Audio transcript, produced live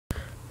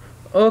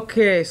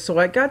Okay, so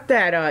I got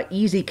that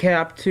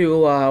Easycap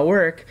to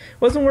work.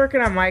 Wasn't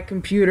working on my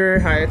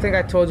computer. I think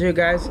I told you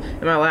guys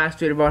in my last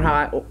video about how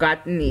I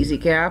got an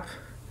Easycap,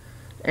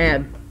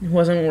 and it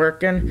wasn't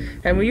working.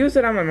 And we used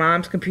it on my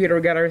mom's computer.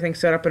 We got everything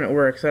set up and it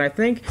works. And I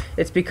think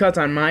it's because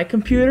on my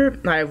computer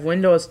I have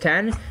Windows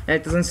 10, and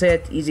it doesn't say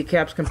that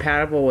Easycap's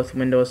compatible with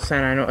Windows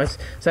 10. I know it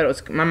said it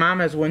was. My mom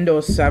has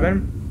Windows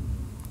 7.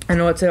 I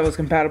know it said it was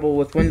compatible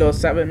with Windows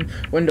 7,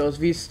 Windows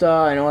Vista.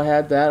 I know I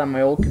had that on my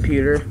old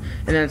computer,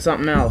 and then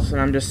something else. And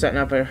I'm just setting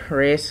up a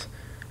race.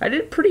 I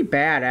did pretty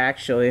bad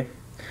actually,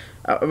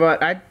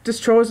 but I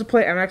just chose to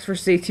play MX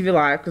vs ATV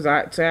Alive because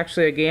it's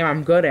actually a game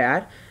I'm good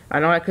at.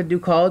 I know I could do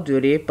Call of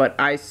Duty, but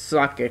I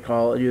suck at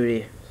Call of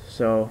Duty.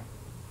 So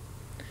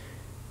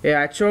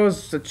yeah, I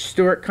chose the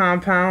Stewart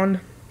compound,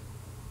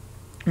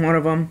 one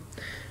of them,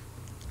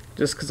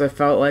 just because I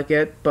felt like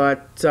it.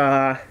 But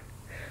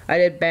I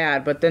did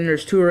bad, but then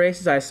there's two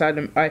races. I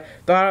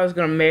thought I was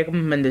gonna make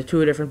them into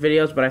two different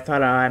videos, but I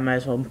thought I might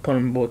as well put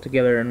them both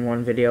together in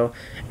one video.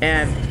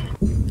 And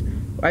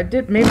maybe I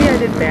did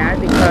bad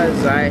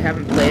because I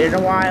haven't played it in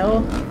a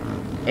while,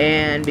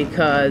 and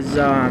because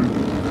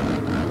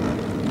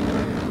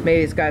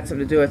maybe it's got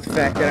something to do with the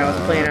fact that I was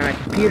playing on a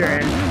computer,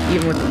 and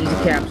even with the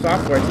Easycap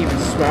software, it's even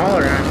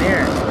smaller on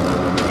there,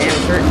 and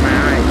it's hurting my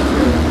eyes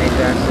too. Maybe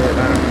that's it.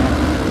 I don't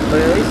know, but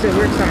at least it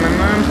works on my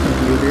mom's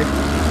computer.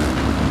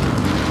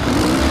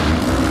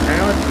 I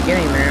know at the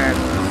beginning there I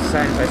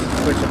decided if I should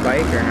switch a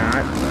bike or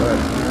not, but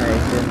I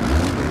didn't.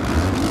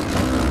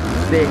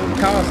 The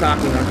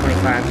Kawasaki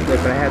 125 is good,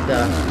 but I had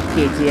the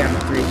KTM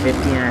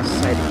 350 and I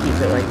decided to keep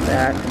it like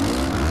that.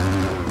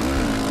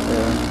 So,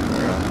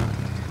 yeah.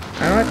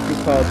 I don't have to do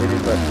Call of Duty,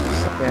 but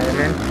stuff like that. And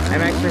then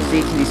I'm actually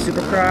ATV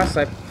Supercross.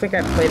 I think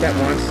I played that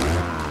once.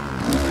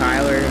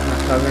 Tyler, my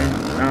cousin.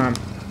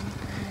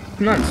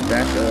 Nothing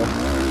special.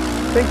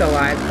 I think the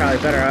Live's probably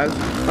better.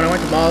 When I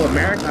went to Mall of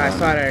America, I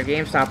saw it at a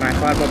GameStop and I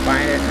thought about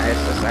buying it, and I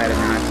just decided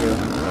not to.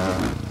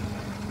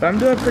 But I'm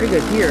doing pretty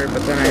good here,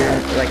 but then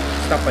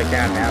stuff like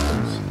that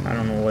happens. I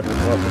don't know what was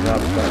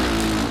up, but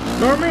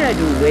normally I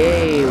do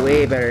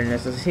way better than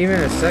this. Even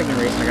in the second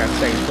race, I got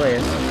second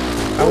place.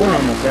 I won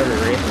almost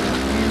every race in this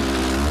game.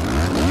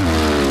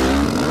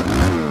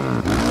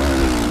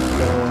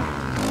 So,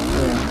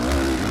 yeah.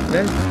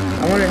 Then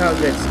I wonder how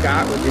good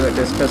Scott would do at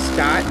this, because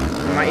Scott,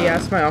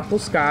 that's my Uncle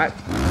Scott,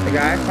 the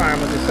guy I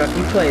farm with and stuff.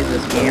 He plays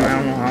this game. I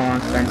don't know how long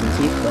it's been since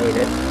he played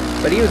it,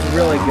 but he was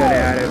really good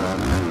at it.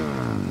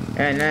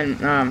 And then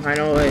I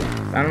don't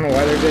know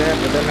why they're good at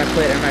it, but then I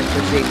played MX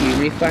vs ATV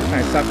Reflex and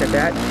I sucked at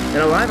that.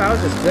 And Alive, I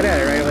was just good at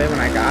it right away when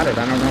I got it.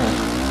 I don't know,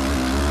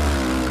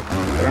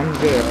 but I'm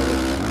good.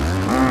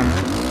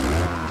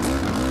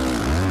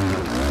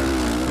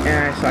 And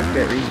I sucked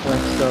at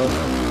Reflex, so.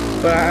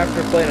 But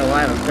after playing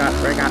Alive, I got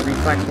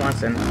Reflex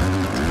once and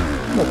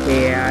I'm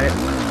okay at it.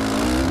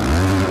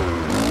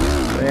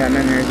 So yeah, and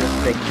then there's this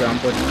big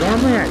jump, which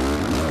normally I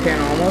can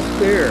almost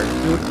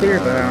do clear,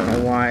 but I don't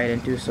know why I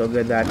didn't do so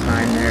good that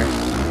time there.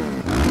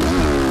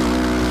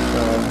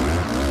 So,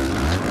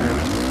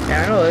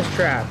 yeah, I know this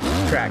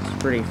track's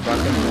pretty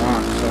fucking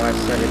long, so I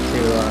set it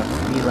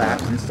to 3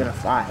 laps instead of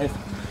 5.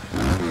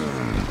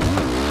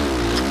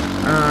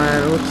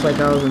 It looks like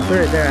I was in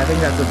third there. I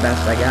think that's the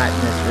best I got in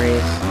this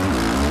race.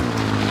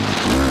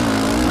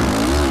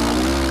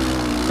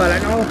 But I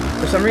know,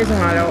 for some reason,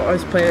 when I don't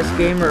always play this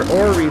game or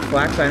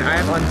Reflex, I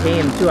have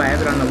Untamed too. I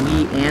have it on the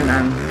Wii and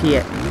on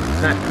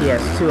not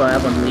PS2. I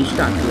have Unleashed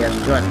on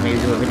PS2. I can maybe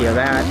do a video of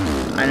that.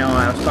 I know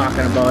I was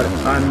talking about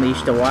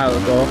Unleashed a while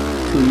ago,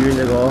 2 years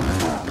ago.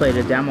 Played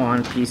a demo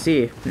on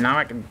PC. Now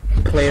I can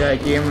play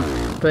that game,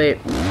 play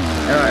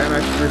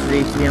MX vs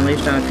ATV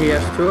Unleashed on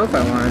PS2 if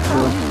I wanted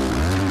to.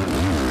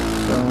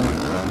 So,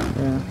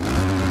 yeah.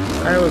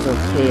 I was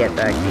okay at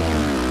that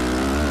game.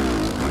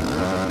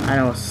 I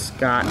know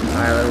Scott and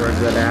Tyler were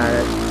good at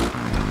it.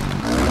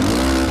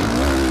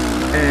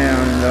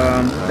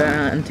 And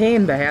then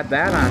Untamed, I had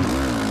that on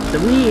the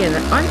Wii, and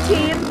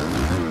Untamed,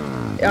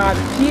 the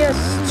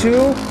PS2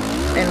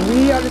 and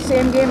Wii are the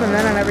same game, and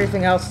then on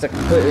everything else it's a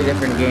completely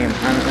different game.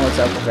 I don't know what's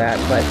up with that,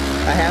 but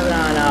I have it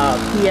on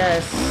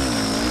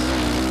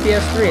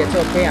PS3. It's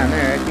okay on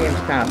there. That game's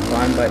kind of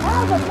fun, but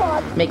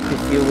it makes me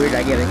feel weird.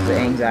 I get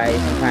anxiety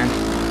sometimes.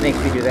 It makes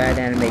me do that,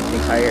 and it makes me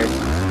tired.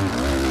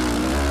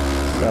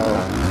 So,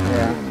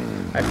 yeah,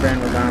 my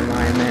friend was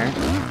online there. I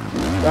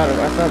thought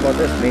about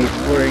this, maybe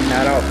blurring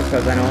that out,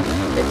 because I know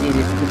it's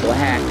easy for people to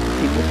hack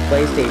people's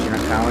PlayStation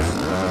accounts.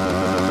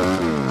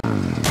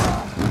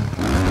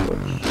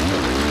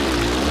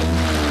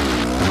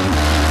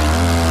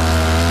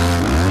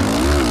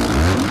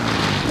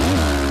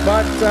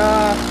 But,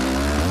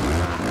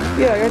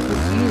 yeah, I got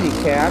this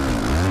Easycap.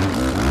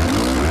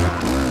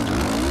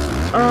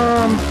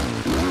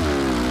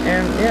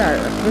 And yeah,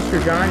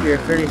 Mr. John Deere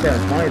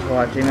 3720 is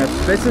watching us.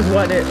 This was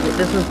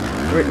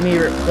me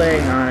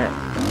playing on it.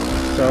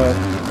 So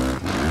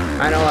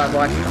I know I've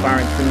watched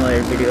Farming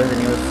Simulator videos, and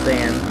he was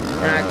saying,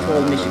 and I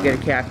told him he should get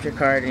a capture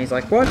card, and he's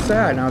like, "What's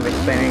that?" And I was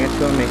explaining it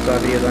to him. He saw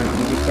videos on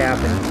Easycap,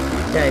 and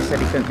Yeah, he said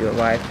he couldn't do a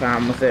live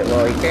com with it.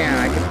 Well, he can.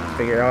 I can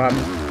figure it out.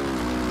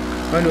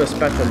 I'm going to do a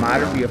special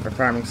mod review for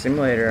Farming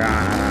Simulator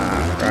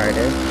on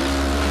Friday.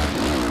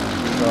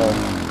 So,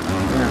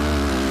 yeah.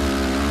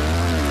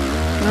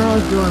 I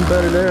was doing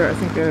better there. I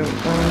think I don't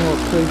know what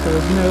place I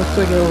was in. It looks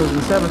like I was in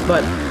 7th,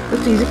 but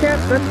this Easycap,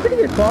 that's pretty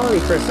good quality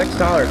for a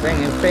 $6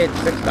 thing. I paid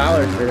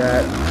 $6 for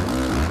that.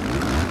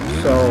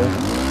 So,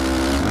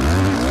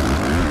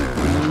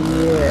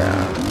 yeah.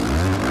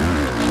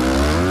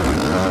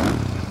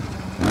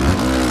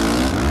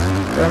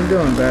 But I'm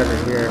doing better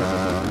here.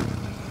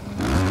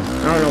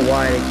 I don't know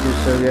why they do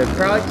so good.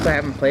 Probably because I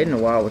haven't played in a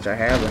while, which I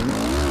haven't.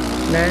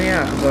 And then,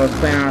 yeah, because I was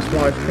playing on a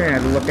smaller screen, I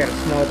had to look at a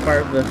small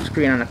part of the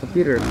screen on a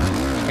computer.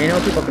 And you know,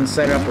 people can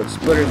set it up with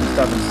splitters and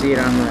stuff and see it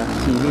on the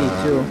TV,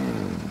 too.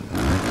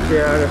 So,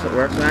 yeah, I guess it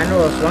works. And I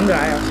know this one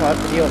guy, I saw a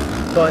video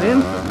about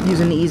him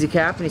using the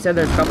Easycap, and he said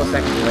there's a couple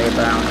seconds delay,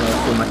 but I don't know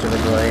too much of a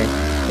delay.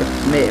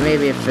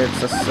 Maybe if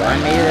it's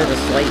maybe there's a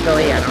slight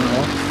delay, I don't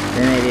know.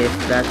 And maybe if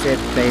that's it,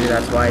 maybe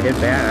that's why I did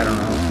bad, I don't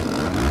know.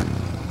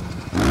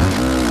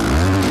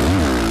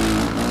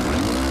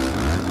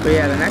 But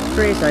yeah, the next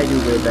race I do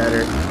way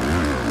better.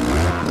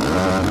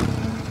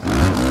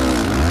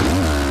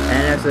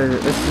 And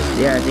this is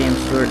yeah, James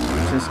Stewart,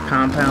 this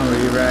compound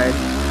re-ride.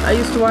 I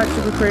used to watch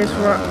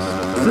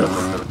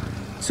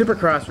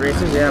Supercross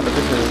races, yeah, but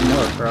this is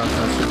motocross,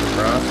 not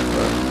Supercross,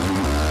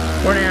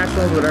 or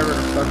nationals, whatever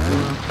the fuck you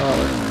want to call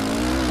it.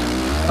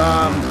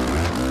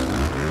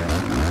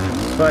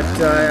 But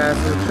yeah,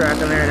 there's a track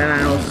in there, and then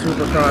I know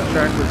Supercross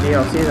track with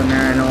GLCs in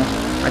there. I know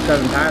my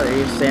cousin Tyler,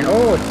 he's saying,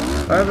 oh,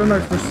 I have a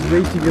match versus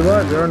ATV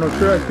Alive, there are no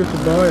tracks, just to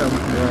buy them.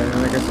 Yeah,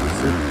 and I guess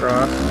it's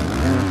Supercross.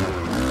 Yeah.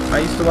 I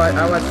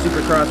watched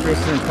Supercross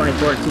racing in the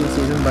 2014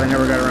 season, but I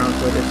never got around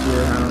to it this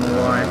year. I don't know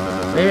why.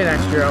 Maybe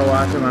next year I'll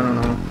watch them, I don't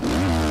know.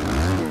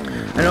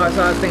 I know I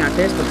saw this thing on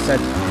Facebook that said,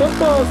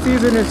 football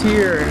season is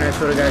here, and I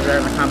showed the guys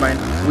driving the combine.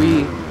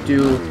 We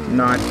do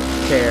not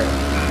care.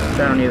 I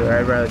don't either.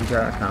 I'd rather be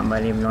driving a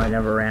combine, even though I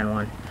never ran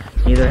one.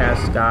 Neither has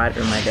Scott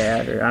or my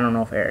dad, or I don't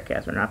know if Eric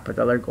has or not, but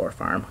the other Gore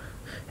Farm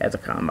has a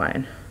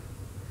combine.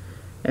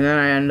 And then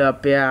I end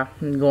up, yeah,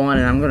 going,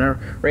 and I'm going to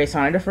race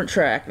on a different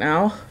track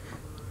now.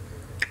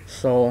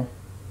 So,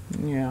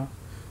 yeah.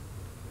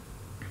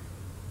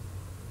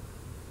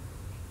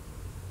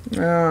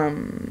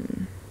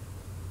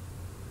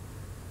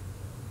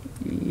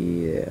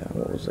 Yeah,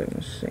 what was I going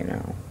to say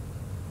now?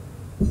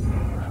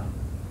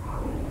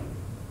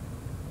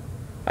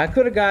 I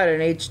could have got an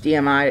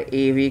HDMI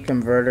to AV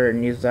converter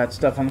and used that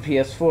stuff on the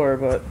PS4,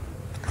 but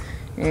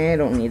I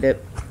don't need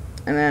it.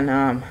 And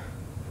then,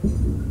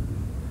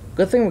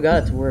 good thing we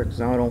got it to work, because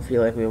now I don't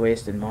feel like we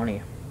wasted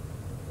money.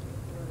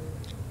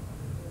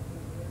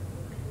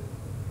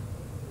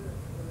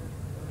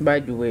 But I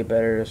do way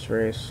better this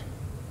race.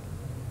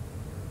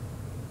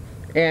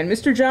 And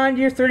Mr. John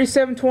Deere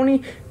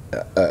 3720,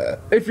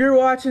 if you're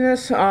watching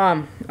this, you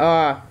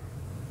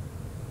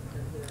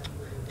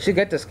should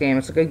get this game.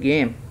 It's a good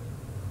game.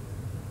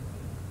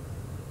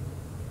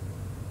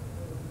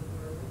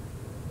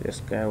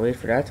 Just gotta wait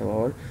for that to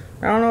load.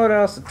 I don't know what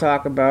else to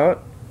talk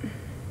about.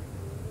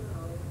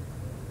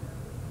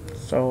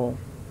 So,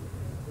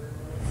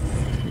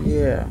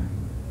 yeah.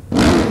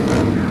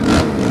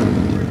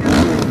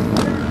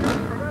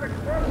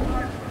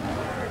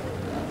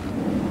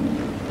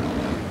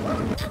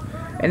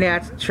 And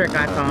that's the trick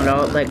I found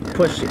out, like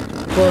pull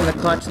in the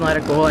clutch and let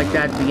it go like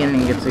that at the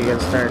beginning so you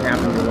get started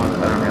happening to once,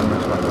 but I don't have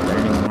much luck with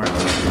it anymore.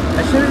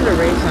 I should have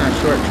raced on a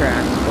short track,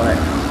 but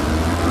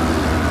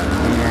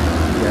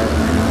yeah,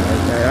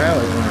 I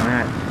always want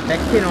that.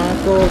 That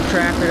Kinonko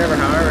track, whatever,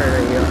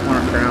 however you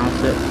want to pronounce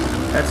it.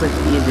 That's like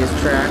the easiest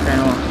track. I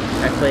know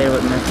I played it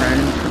with my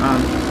friend.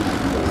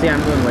 See,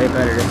 I'm doing way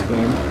better this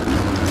game.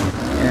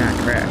 And I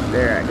crashed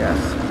there, I guess.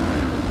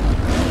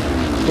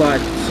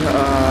 But,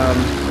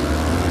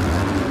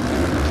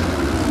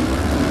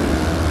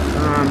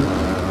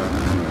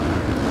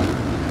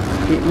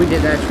 we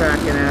did that track,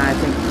 and then I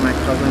think my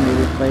cousin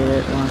maybe played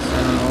it once, I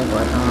don't know,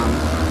 but,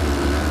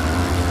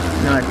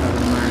 another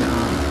cousin of mine,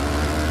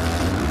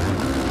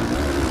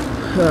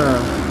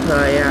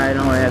 yeah, I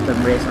know I had to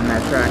race on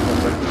that track. It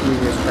was like the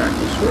easiest track,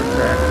 the short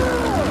track.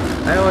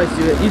 I always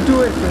do it. You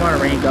do it if you want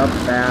to rank up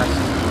fast,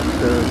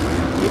 because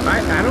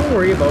I don't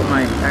worry about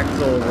my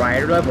actual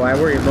rider level, I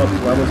worry about the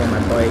levels on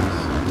my bikes.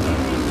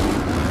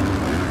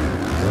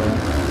 So,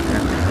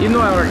 yeah. Even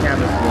though I already have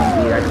this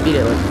game beat, I beat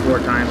it like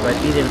 4 times, I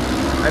beat it.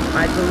 I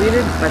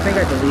think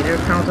I deleted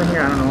accounts on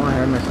here, I don't know, I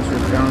had my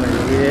sister's down and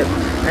deleted it.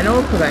 I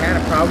know because I had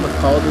a problem with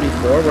Call of Duty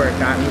 4 where it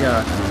got me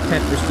to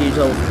 10th Prestige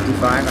level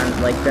 55, I didn't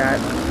like that,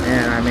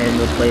 and I made a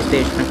new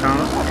PlayStation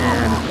account,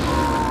 and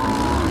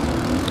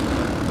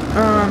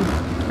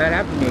that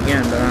happened to me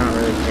again, but I don't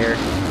really care.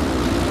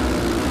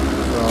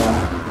 So,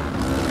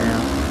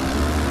 yeah.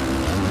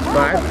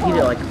 But I've beat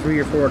it like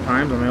 3 or 4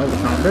 times on my old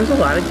account. There's a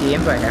lot of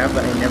games I have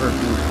that I never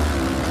beat.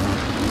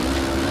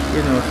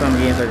 Even though some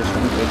games I just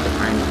don't take the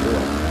time to do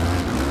it.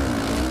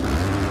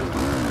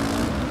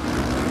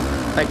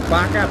 Like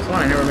Black Ops 1,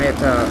 I never made it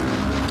to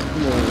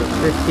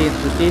 15th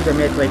prestige. I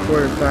made like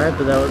 4 or 5,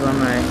 but that was on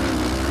my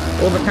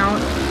old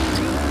account.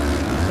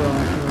 So,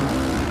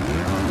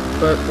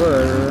 but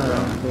whatever. I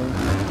don't care.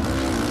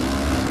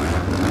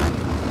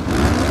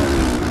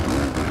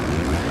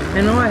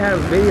 I know I have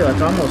a video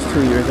that's almost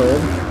 2 years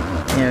old.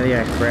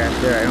 Yeah, I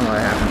crashed there. I know what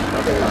happened a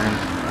couple times.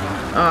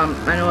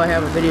 I know I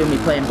have a video of me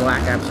playing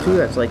Black Ops 2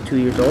 that's like 2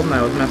 years old, and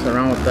I was messing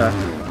around with the,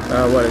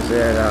 what is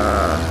it,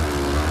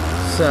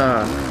 it's,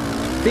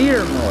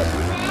 theater mode.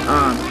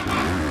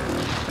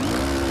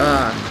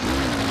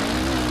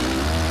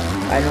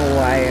 I know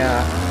I,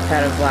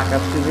 had a Black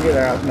Ops 2 video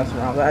that I was messing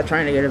around with. I was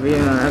trying to get a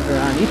video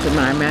on each of them,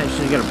 and I managed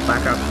to get a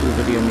Black Ops 2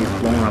 video of me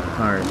blowing up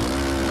cars.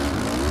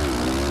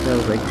 That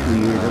was like 2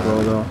 years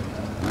ago, though.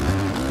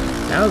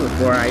 That was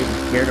before I even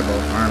cared about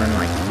farming.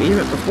 Like,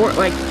 even before,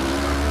 like,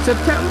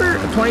 September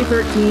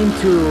 2013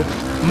 to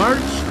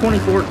March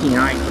 2014,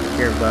 I couldn't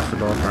care less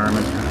about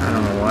farming. I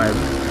don't know why.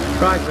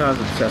 Probably because I was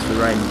obsessed with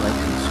riding, like,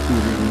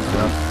 scooters and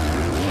stuff.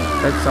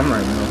 That's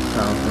summer in North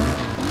California.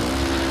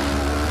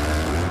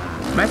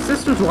 My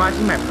sister's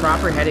watching my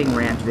proper heading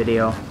rant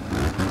video.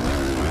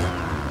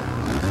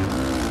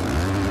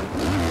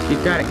 You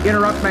gotta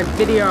interrupt my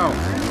video.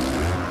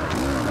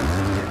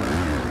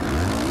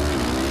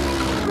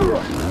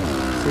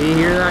 See, you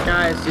hear that,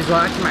 guys? She's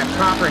watching my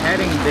proper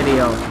heading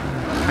video.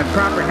 My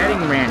proper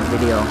heading rant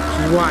video.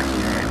 She's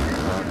watching that.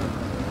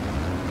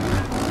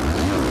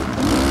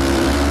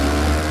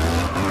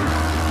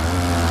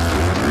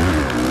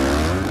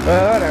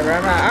 Well, whatever.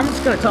 I'm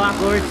just gonna talk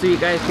over it so you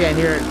guys can't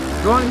hear it.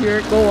 If you want to hear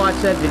it, go watch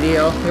that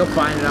video. You'll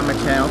find it on my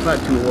channel. It's not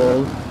too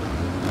old.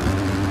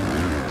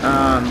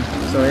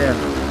 So yeah.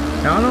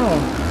 I don't know.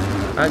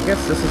 I guess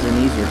this is an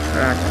easier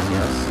track, I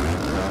guess.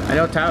 I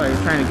know Tyler is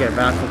trying to get it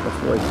back up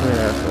before he could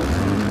have.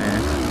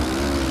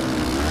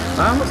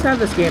 I almost have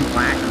this game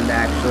platinumed,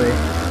 actually.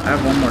 I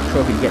have one more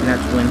trophy to get, and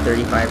that's win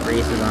 35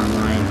 races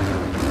online.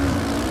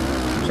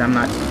 Which I'm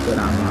not too good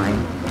online.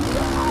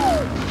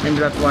 Maybe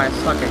that's why I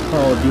suck at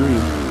Call of Duty.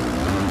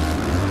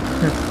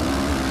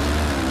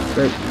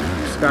 But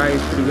Sky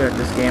is pretty good at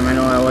this game. I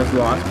know I always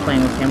lost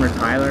playing with him or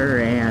Tyler,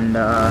 and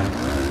I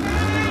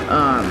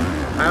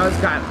always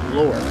got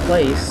lower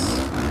place.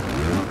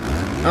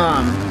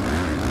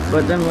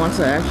 But then once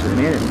I actually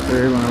made it in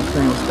third when I was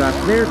playing with Scott,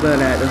 they're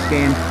good at this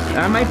game.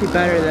 I might be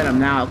better than them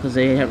now because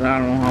they have, I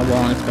don't know how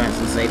long it's been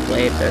since they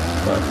played this,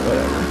 but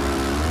whatever.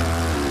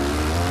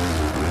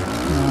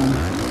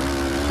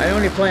 I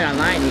only play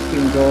online. You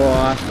can go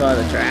off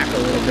the track a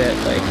little bit,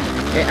 like,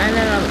 and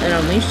then in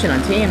Unleashed and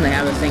Untamed, they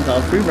have this thing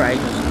called free ride.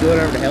 You just do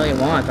whatever the hell you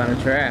want on the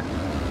track,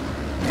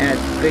 and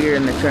it's bigger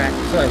than the track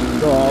itself. You can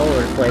go all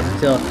over the place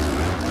until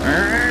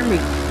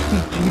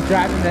you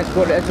drive and let's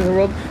go to the edge of the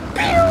world.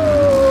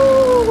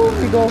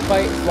 We go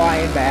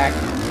flying back.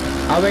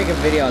 I'll make a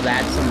video of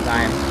that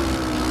sometime.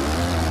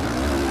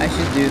 I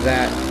should do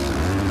that.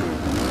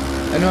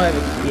 I know I have a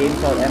game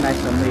called MX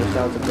Unleashed.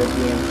 That was a good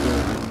game too.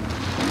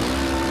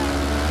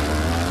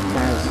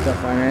 Kind of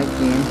stuff on that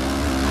game.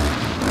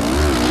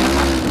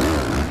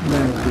 I'm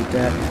gonna beat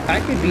that.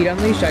 I could beat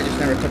Unleashed, I just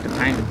never took the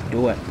time to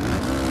do it.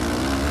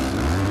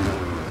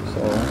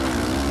 So.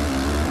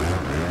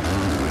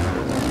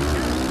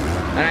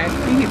 And I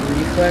beat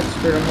Reflex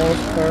for the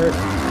most part.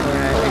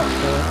 Yeah, I think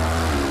so.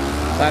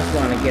 I just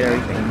want to get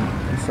everything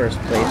in first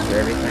place for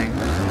everything.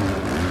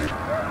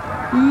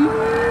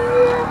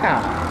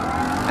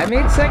 Yeah. I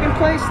made second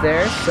place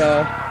there,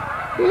 so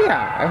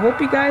yeah. I hope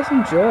you guys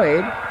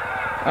enjoyed.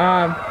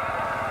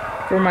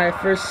 For my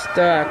first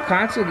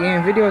console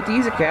game video with the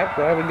Easycap,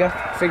 glad we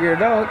got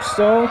figured out.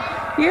 So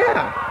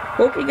yeah.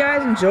 Hope you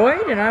guys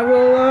enjoyed, and I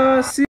will see you.